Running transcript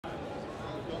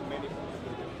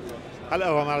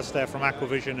Hello, I'm Alistair from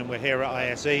Aquavision and we're here at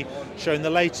ISE showing the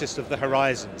latest of the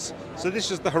Horizons. So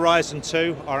this is the Horizon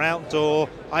 2, our outdoor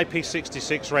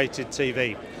IP66 rated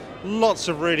TV. Lots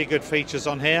of really good features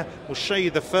on here. We'll show you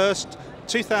the first,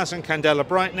 2000 candela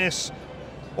brightness,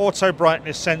 auto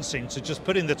brightness sensing. So just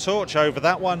putting the torch over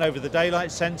that one, over the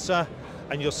daylight sensor,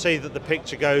 and you'll see that the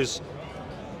picture goes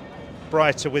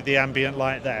brighter with the ambient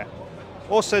light there.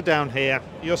 Also down here,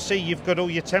 you'll see you've got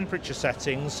all your temperature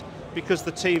settings because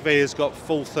the TV has got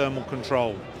full thermal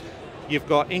control. You've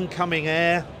got incoming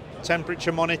air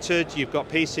temperature monitored, you've got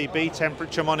PCB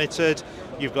temperature monitored,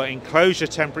 you've got enclosure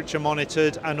temperature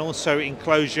monitored, and also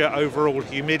enclosure overall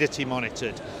humidity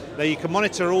monitored. Now you can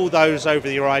monitor all those over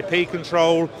your IP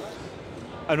control,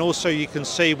 and also you can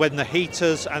see when the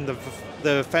heaters and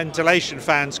the ventilation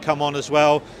fans come on as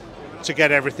well to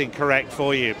get everything correct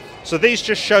for you. So these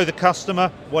just show the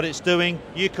customer what it's doing.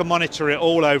 You can monitor it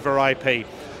all over IP.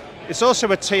 It's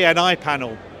also a TNI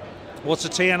panel. What's a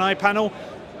TNI panel?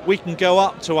 We can go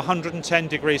up to 110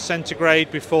 degrees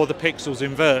centigrade before the pixels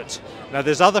invert. Now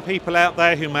there's other people out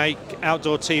there who make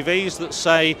outdoor TVs that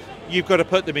say you've got to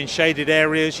put them in shaded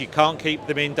areas, you can't keep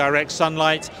them in direct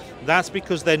sunlight. That's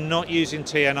because they're not using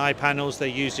TNI panels, they're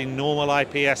using normal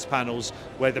IPS panels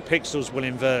where the pixels will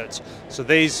invert. So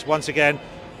these, once again,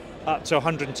 up to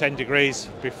 110 degrees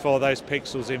before those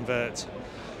pixels invert.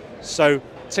 So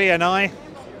TNI,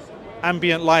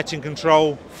 ambient lighting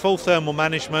control, full thermal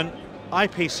management,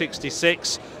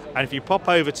 IP66, and if you pop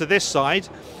over to this side,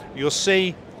 you'll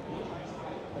see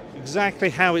exactly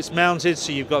how it's mounted.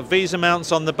 So you've got Visa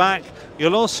mounts on the back.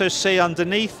 You'll also see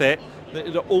underneath it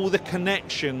that all the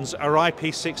connections are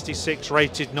IP66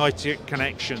 rated Noite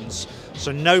connections.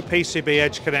 So no PCB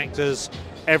edge connectors,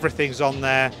 everything's on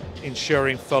there,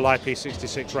 ensuring full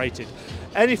IP66 rated.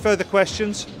 Any further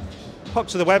questions, pop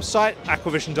to the website,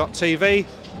 aquavision.tv,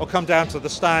 or come down to the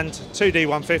stand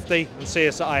 2D150 and see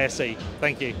us at ISE.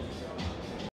 Thank you.